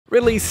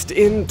Released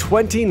in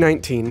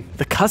 2019,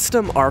 the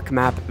custom ARK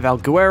map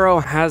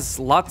Valguero has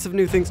lots of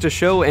new things to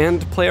show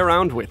and play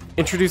around with,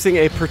 introducing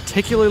a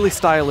particularly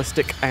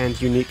stylistic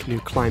and unique new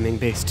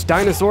climbing-based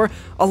dinosaur,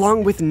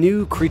 along with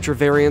new creature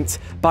variants,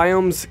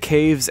 biomes,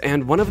 caves,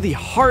 and one of the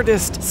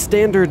hardest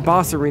standard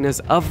boss arenas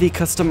of the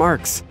custom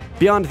ARKs.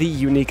 Beyond the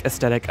unique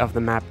aesthetic of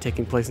the map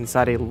taking place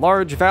inside a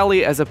large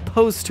valley as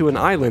opposed to an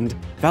island,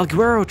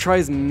 Valguero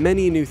tries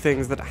many new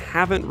things that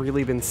haven't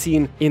really been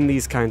seen in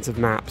these kinds of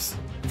maps.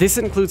 This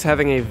includes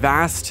having a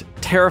vast,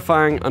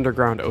 terrifying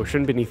underground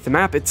ocean beneath the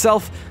map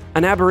itself,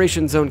 an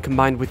aberration zone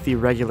combined with the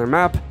regular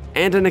map,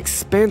 and an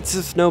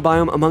expansive snow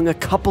biome among a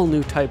couple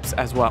new types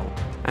as well.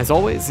 As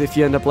always, if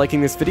you end up liking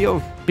this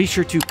video, be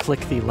sure to click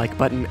the like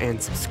button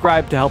and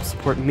subscribe to help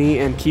support me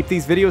and keep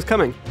these videos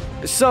coming.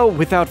 So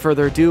without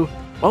further ado,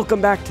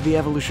 welcome back to the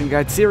Evolution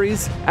Guide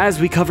series as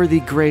we cover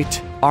the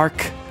great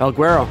ARK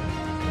Valguero.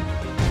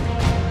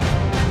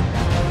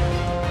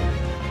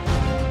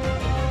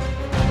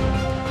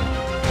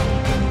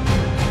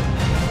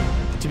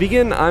 To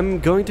begin, I'm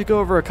going to go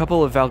over a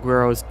couple of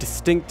Valguero's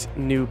distinct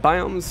new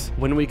biomes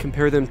when we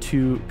compare them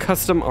to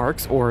custom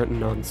ARKs or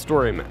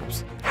non-story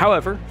maps.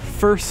 However,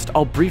 first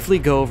I'll briefly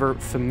go over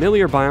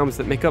familiar biomes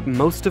that make up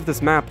most of this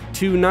map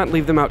to not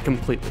leave them out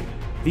completely.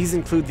 These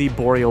include the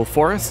boreal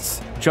forests,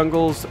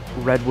 jungles,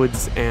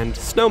 redwoods, and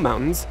snow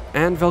mountains,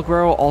 and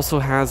Valguero also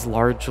has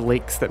large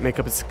lakes that make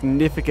up a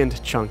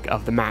significant chunk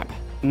of the map.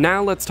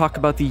 Now let's talk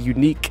about the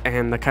unique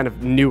and the kind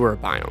of newer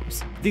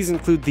biomes. These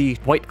include the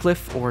White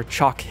Cliff or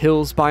Chalk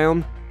Hills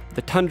biome,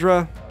 the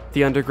Tundra,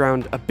 the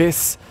Underground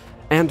Abyss,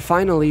 and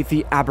finally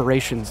the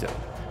Aberration Zone.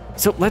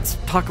 So let's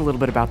talk a little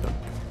bit about them.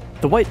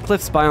 The White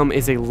Cliffs biome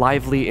is a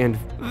lively and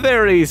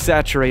very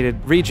saturated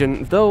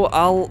region, though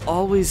I'll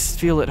always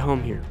feel at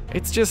home here.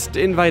 It's just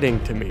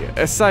inviting to me,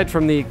 aside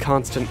from the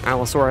constant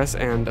Allosaurus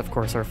and, of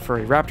course, our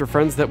furry raptor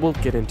friends that we'll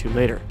get into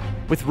later.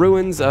 With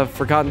ruins of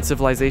forgotten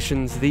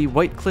civilizations, the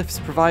White Cliffs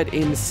provide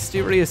a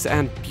mysterious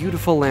and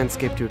beautiful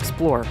landscape to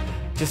explore,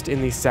 just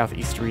in the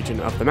southeast region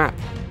of the map.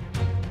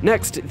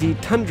 Next, the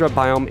Tundra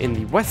biome in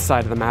the west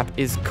side of the map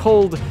is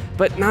cold,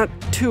 but not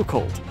too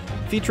cold.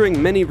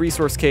 Featuring many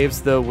resource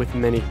caves, though with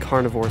many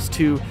carnivores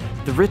too,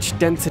 the rich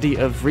density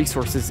of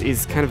resources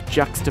is kind of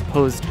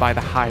juxtaposed by the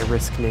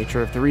high-risk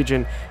nature of the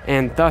region,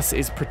 and thus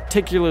is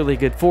particularly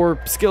good for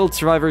skilled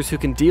survivors who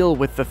can deal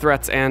with the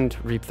threats and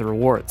reap the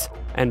rewards.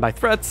 And by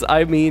threats,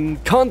 I mean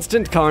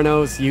constant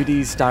carnos,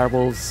 UDs,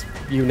 direwolves,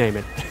 you name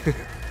it.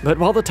 But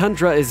while the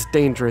Tundra is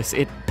dangerous,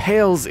 it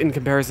pales in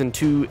comparison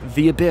to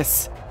the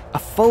Abyss, a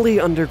fully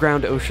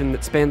underground ocean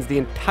that spans the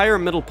entire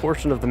middle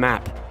portion of the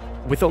map.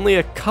 With only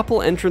a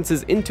couple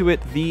entrances into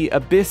it, the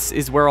Abyss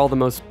is where all the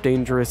most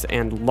dangerous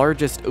and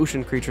largest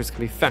ocean creatures can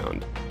be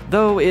found,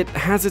 though it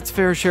has its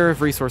fair share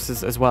of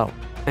resources as well.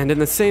 And in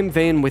the same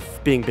vein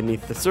with being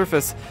beneath the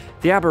surface,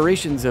 the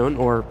Aberration Zone,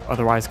 or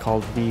otherwise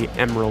called the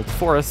Emerald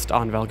Forest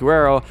on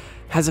Valguero,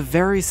 has a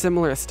very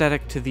similar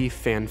aesthetic to the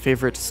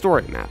fan-favorite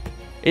story map.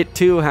 It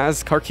too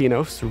has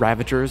Carcinos,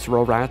 Ravagers,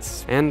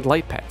 Rorats, and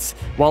Light Pets,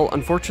 while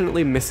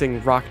unfortunately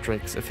missing Rock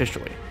Drakes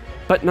officially.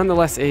 But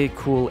nonetheless a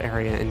cool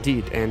area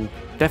indeed, and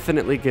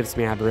definitely gives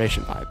me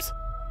Aberration vibes.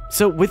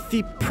 So with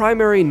the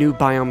primary new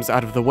biomes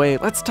out of the way,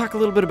 let's talk a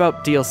little bit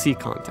about DLC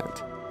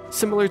content.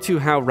 Similar to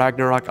how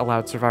Ragnarok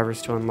allowed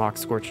survivors to unlock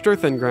Scorched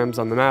Earth engrams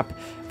on the map,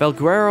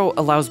 Valguero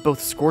allows both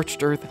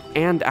Scorched Earth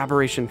and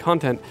Aberration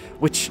content,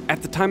 which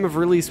at the time of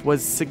release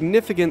was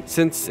significant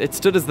since it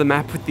stood as the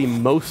map with the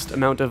most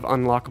amount of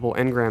unlockable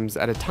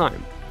engrams at a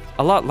time.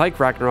 A lot like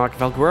Ragnarok,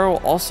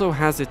 Valguero also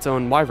has its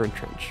own Wyvern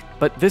Trench,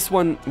 but this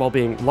one, while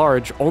being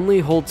large, only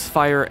holds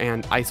fire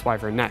and ice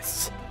wyvern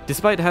nests.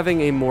 Despite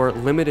having a more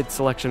limited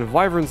selection of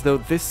wyverns though,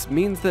 this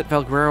means that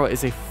Valguero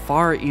is a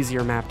far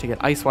easier map to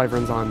get ice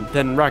wyverns on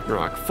than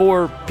Ragnarok,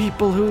 for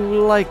people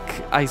who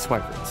like ice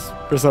wyverns,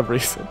 for some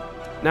reason.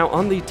 Now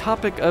on the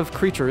topic of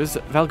creatures,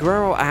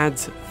 Valguero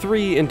adds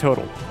 3 in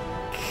total.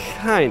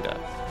 Kinda.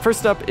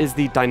 First up is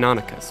the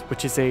Deinonychus,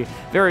 which is a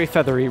very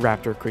feathery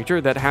raptor creature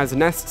that has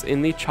nests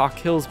in the Chalk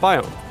Hills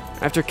biome.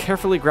 After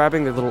carefully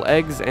grabbing their little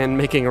eggs and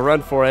making a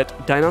run for it,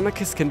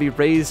 Deinonychus can be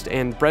raised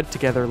and bred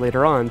together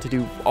later on to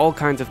do all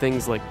kinds of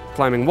things like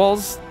climbing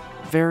walls,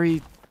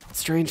 very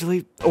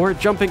strangely, or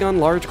jumping on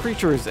large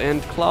creatures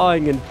and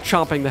clawing and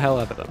chomping the hell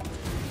out of them.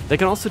 They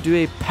can also do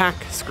a pack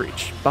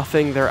screech,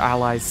 buffing their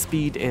allies'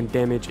 speed and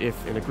damage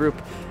if in a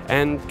group,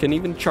 and can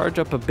even charge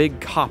up a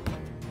big hop.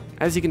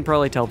 As you can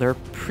probably tell, they're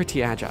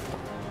pretty agile.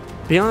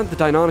 Beyond the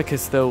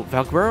Deinonychus though,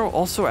 Valguero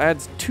also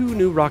adds 2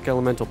 new rock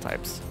elemental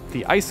types,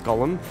 the Ice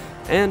Golem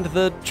and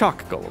the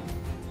Chalk Golem.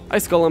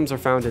 Ice Golems are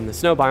found in the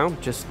snow biome,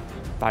 just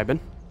vibin'.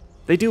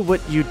 They do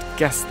what you'd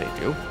guess they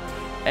do.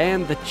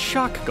 And the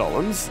Chalk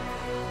Golems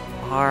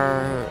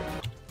are...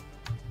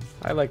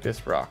 I like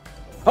this rock.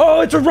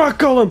 Oh, it's a rock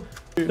golem!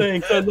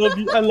 Thanks, I love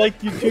you. I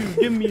like you too.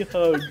 Give me a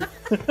hug.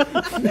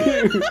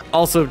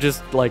 Also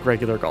just like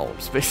regular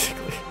golems,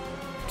 basically.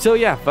 So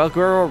yeah,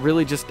 Valguero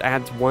really just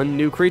adds 1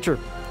 new creature.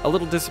 A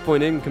little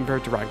disappointing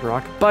compared to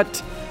Ragnarok,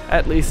 but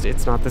at least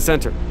it's not the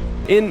center.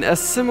 In a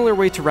similar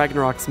way to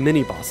Ragnarok's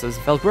mini-bosses,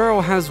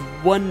 Valguero has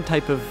one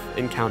type of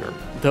encounter,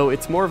 though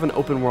it's more of an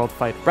open-world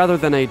fight rather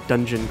than a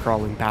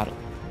dungeon-crawling battle.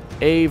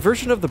 A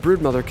version of the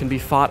Broodmother can be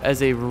fought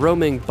as a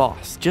roaming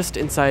boss just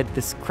inside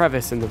this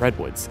crevice in the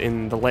redwoods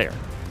in the lair.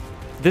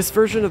 This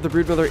version of the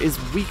Broodmother is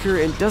weaker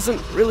and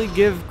doesn't really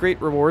give great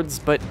rewards,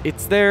 but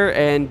it's there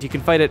and you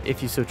can fight it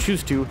if you so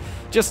choose to.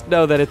 Just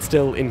know that it's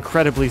still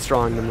incredibly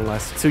strong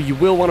nonetheless, so you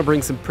will want to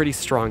bring some pretty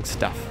strong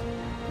stuff.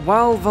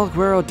 While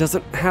Valguero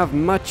doesn't have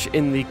much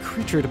in the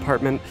creature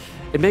department,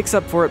 it makes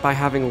up for it by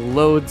having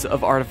loads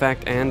of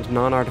artifact and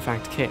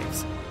non-artifact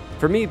caves.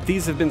 For me,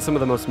 these have been some of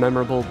the most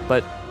memorable,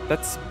 but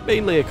that's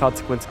mainly a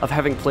consequence of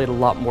having played a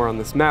lot more on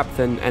this map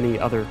than any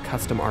other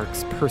custom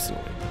arcs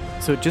personally.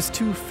 So just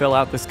to fill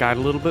out this guide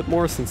a little bit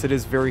more, since it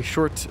is very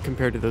short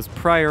compared to those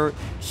prior,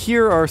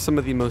 here are some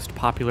of the most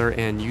popular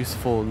and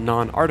useful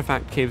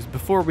non-artifact caves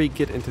before we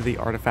get into the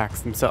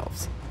artifacts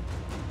themselves.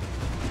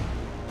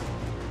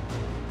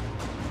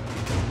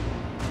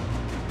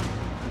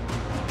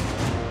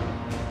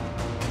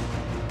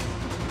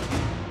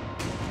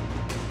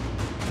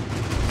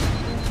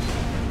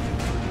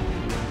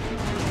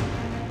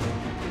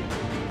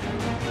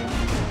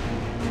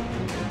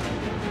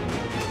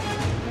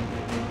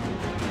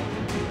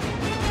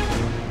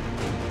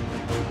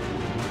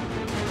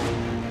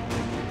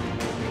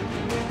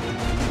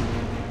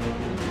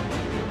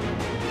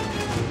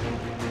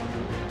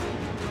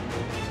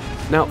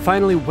 Now,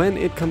 finally, when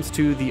it comes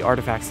to the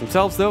artifacts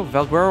themselves, though,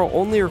 Valguero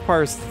only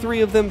requires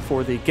 3 of them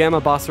for the Gamma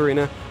boss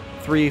arena,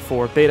 3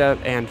 for Beta,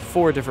 and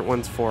 4 different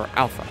ones for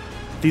Alpha.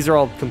 These are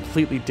all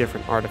completely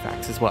different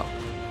artifacts as well.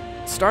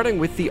 Starting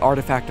with the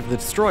artifact of the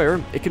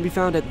Destroyer, it can be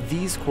found at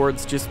these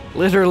cords just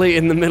literally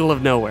in the middle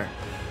of nowhere.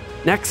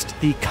 Next,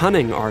 the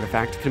Cunning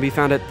artifact can be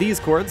found at these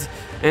cords,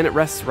 and it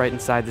rests right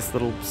inside this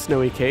little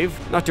snowy cave.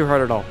 Not too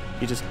hard at all,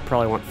 you just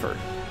probably want fur.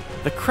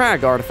 The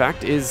Crag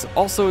artifact is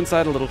also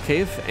inside a little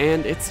cave,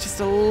 and it's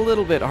just a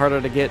little bit harder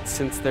to get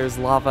since there's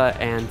lava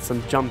and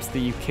some jumps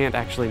that you can't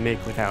actually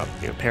make without,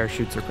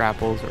 parachutes or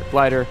grapples or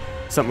glider,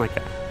 something like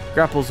that.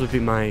 Grapples would be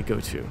my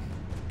go-to.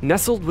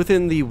 Nestled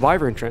within the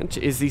Wyvern Trench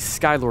is the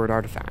Skylord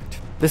artifact.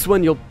 This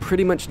one you'll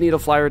pretty much need a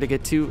flyer to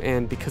get to,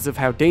 and because of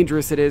how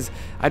dangerous it is,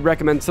 I'd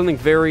recommend something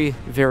very,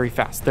 very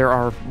fast. There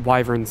are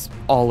wyverns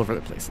all over the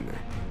place in there.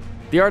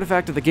 The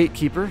artifact of the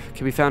Gatekeeper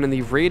can be found in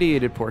the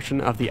radiated portion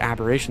of the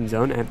Aberration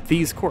Zone at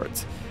these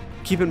cords.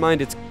 Keep in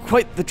mind it's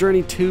quite the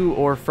journey to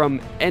or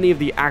from any of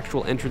the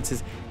actual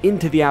entrances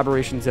into the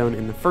Aberration Zone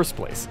in the first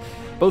place.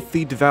 Both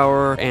the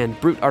Devourer and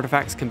Brute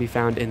artifacts can be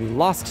found in the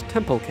Lost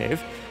Temple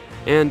Cave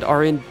and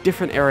are in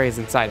different areas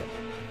inside it.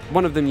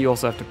 One of them you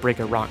also have to break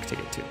a rock to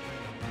get to.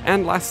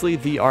 And lastly,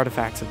 the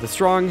artifacts of the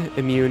Strong,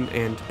 Immune,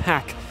 and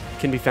Pack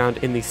can be found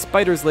in the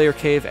Spider's Lair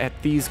Cave at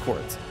these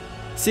cords.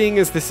 Seeing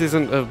as this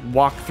isn't a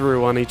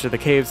walkthrough on each of the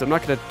caves, I'm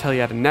not going to tell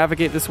you how to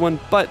navigate this one,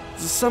 but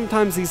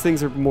sometimes these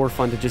things are more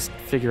fun to just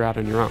figure out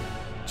on your own.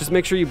 Just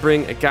make sure you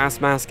bring a gas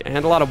mask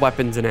and a lot of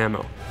weapons and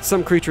ammo.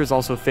 Some creatures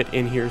also fit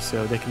in here,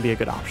 so they can be a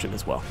good option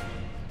as well.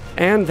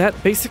 And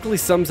that basically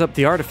sums up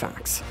the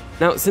artifacts.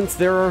 Now, since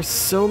there are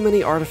so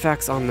many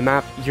artifacts on the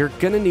map, you're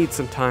gonna need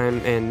some time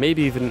and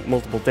maybe even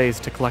multiple days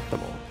to collect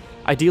them all.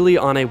 Ideally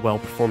on a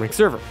well-performing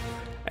server.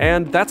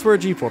 And that's where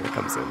G-Portal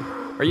comes in.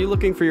 Are you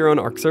looking for your own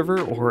ARK server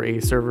or a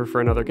server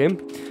for another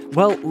game?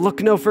 Well,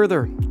 look no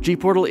further.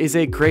 G-Portal is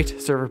a great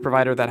server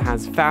provider that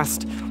has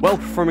fast,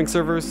 well-performing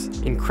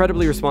servers,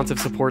 incredibly responsive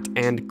support,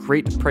 and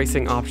great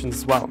pricing options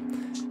as well.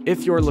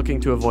 If you're looking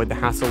to avoid the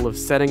hassle of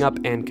setting up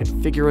and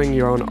configuring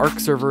your own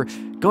ARK server,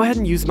 go ahead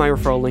and use my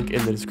referral link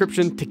in the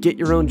description to get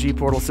your own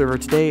G-Portal server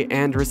today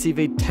and receive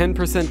a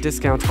 10%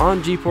 discount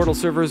on G-Portal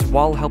servers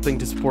while helping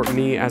to support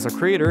me as a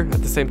creator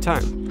at the same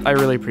time. I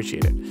really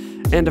appreciate it.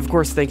 And of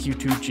course, thank you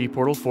to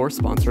G-Portal for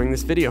sponsoring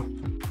this video.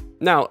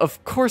 Now,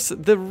 of course,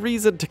 the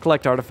reason to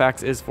collect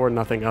artifacts is for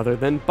nothing other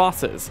than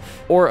bosses,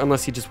 or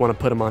unless you just want to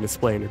put them on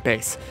display in your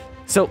base.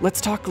 So let's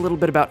talk a little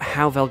bit about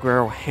how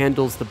Valguero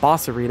handles the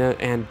boss arena,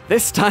 and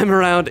this time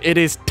around it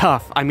is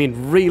tough. I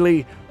mean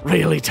really,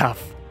 really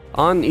tough.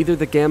 On either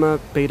the Gamma,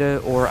 Beta,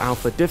 or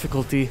Alpha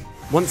difficulty,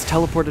 once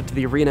teleported to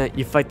the arena,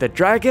 you fight the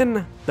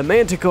Dragon, the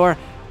Manticore,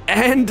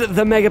 and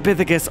the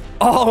Megapithecus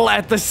all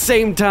at the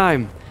same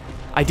time.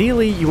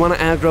 Ideally, you want to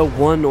aggro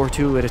 1 or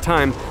 2 at a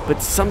time,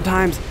 but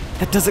sometimes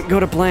that doesn't go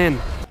to plan.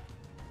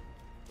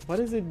 What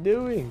is it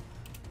doing?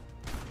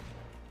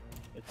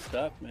 It's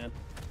stuck, man.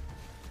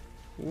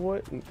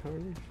 What in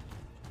carnage?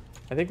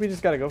 I think we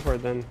just gotta go for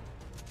it then.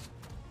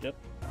 Yep.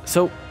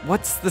 So,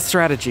 what's the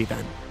strategy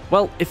then?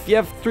 Well, if you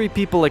have 3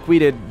 people like we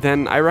did,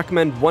 then I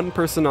recommend 1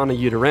 person on a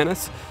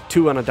Yutyrannus,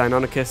 2 on a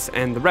Deinonychus,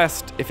 and the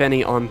rest, if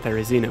any, on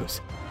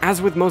Therizzinos.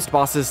 As with most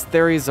bosses,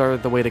 Theries are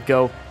the way to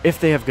go if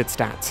they have good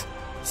stats.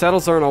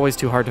 Saddles aren't always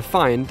too hard to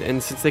find,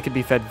 and since they can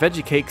be fed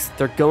veggie cakes,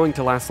 they're going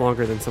to last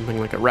longer than something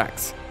like a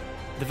Rex.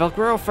 The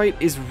Valguero fight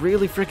is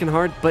really freaking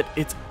hard, but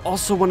it's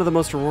also one of the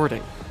most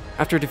rewarding.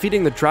 After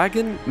defeating the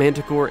Dragon,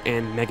 Manticore,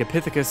 and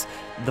Megapithecus,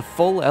 the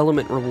full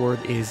element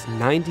reward is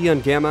 90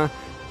 on Gamma,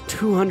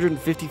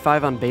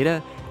 255 on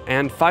Beta,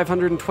 and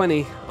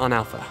 520 on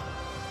Alpha.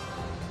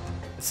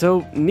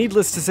 So,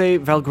 needless to say,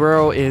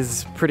 Valguero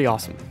is pretty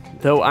awesome.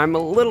 Though I'm a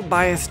little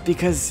biased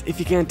because, if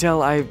you can't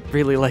tell, I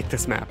really like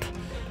this map.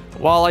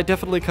 While I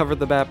definitely covered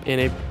the map in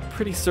a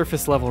pretty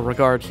surface level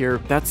regard here,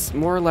 that's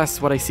more or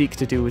less what I seek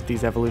to do with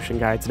these evolution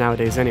guides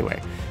nowadays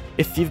anyway.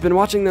 If you've been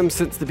watching them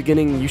since the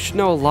beginning, you should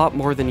know a lot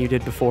more than you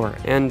did before,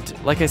 and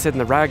like I said in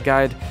the RAG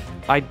guide,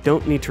 I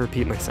don't need to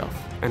repeat myself,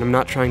 and I'm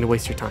not trying to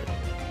waste your time.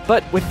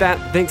 But with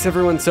that, thanks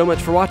everyone so much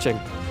for watching.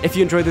 If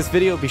you enjoyed this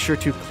video, be sure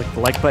to click the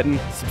like button,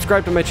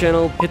 subscribe to my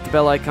channel, hit the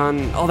bell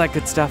icon, all that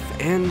good stuff,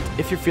 and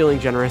if you're feeling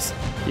generous,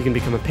 you can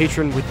become a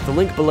patron with the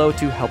link below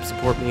to help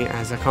support me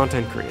as a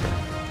content creator.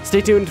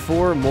 Stay tuned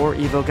for more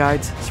Evo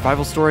guides,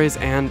 survival stories,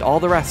 and all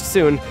the rest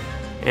soon,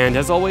 and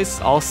as always,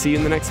 I'll see you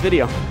in the next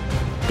video.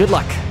 Good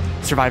luck,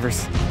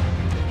 survivors.